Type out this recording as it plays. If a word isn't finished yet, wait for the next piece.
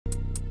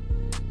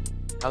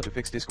How to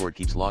fix Discord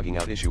keeps logging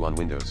out issue on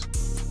Windows.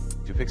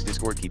 To fix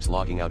Discord keeps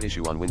logging out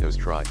issue on Windows,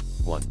 try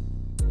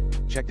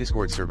 1. Check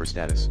Discord server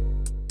status.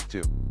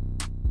 2.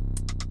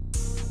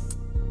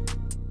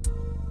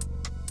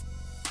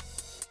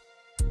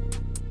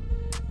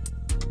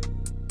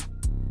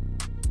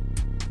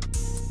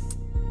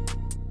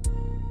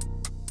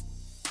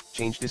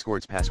 Change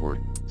Discord's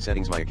password.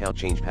 Settings, my account,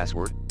 change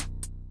password.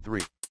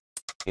 3.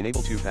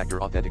 Enable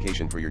two-factor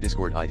authentication for your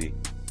Discord ID.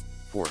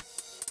 4.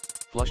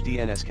 Flush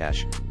DNS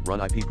cache.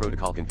 Run IP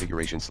protocol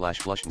configuration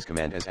 /flushdns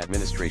command as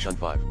administration.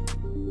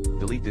 5.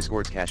 Delete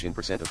Discord's cache in %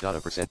 of data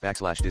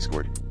 % /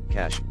 Discord,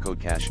 cache, code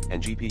cache,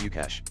 and GPU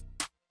cache.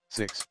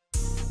 6.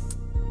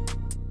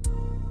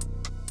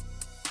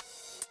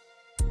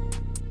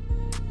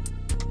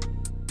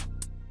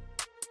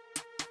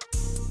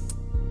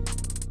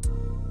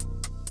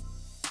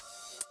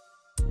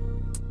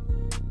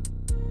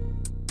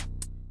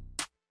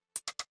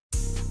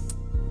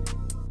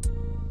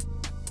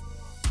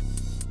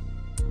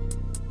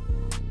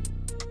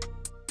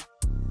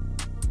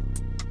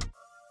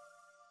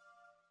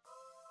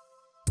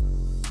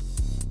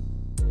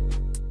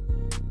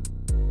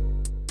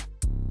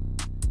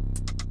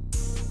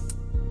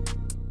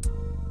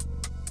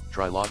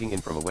 Try logging in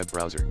from a web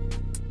browser.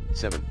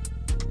 7.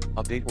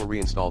 Update or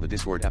reinstall the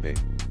Discord app.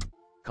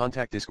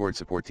 Contact Discord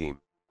support team.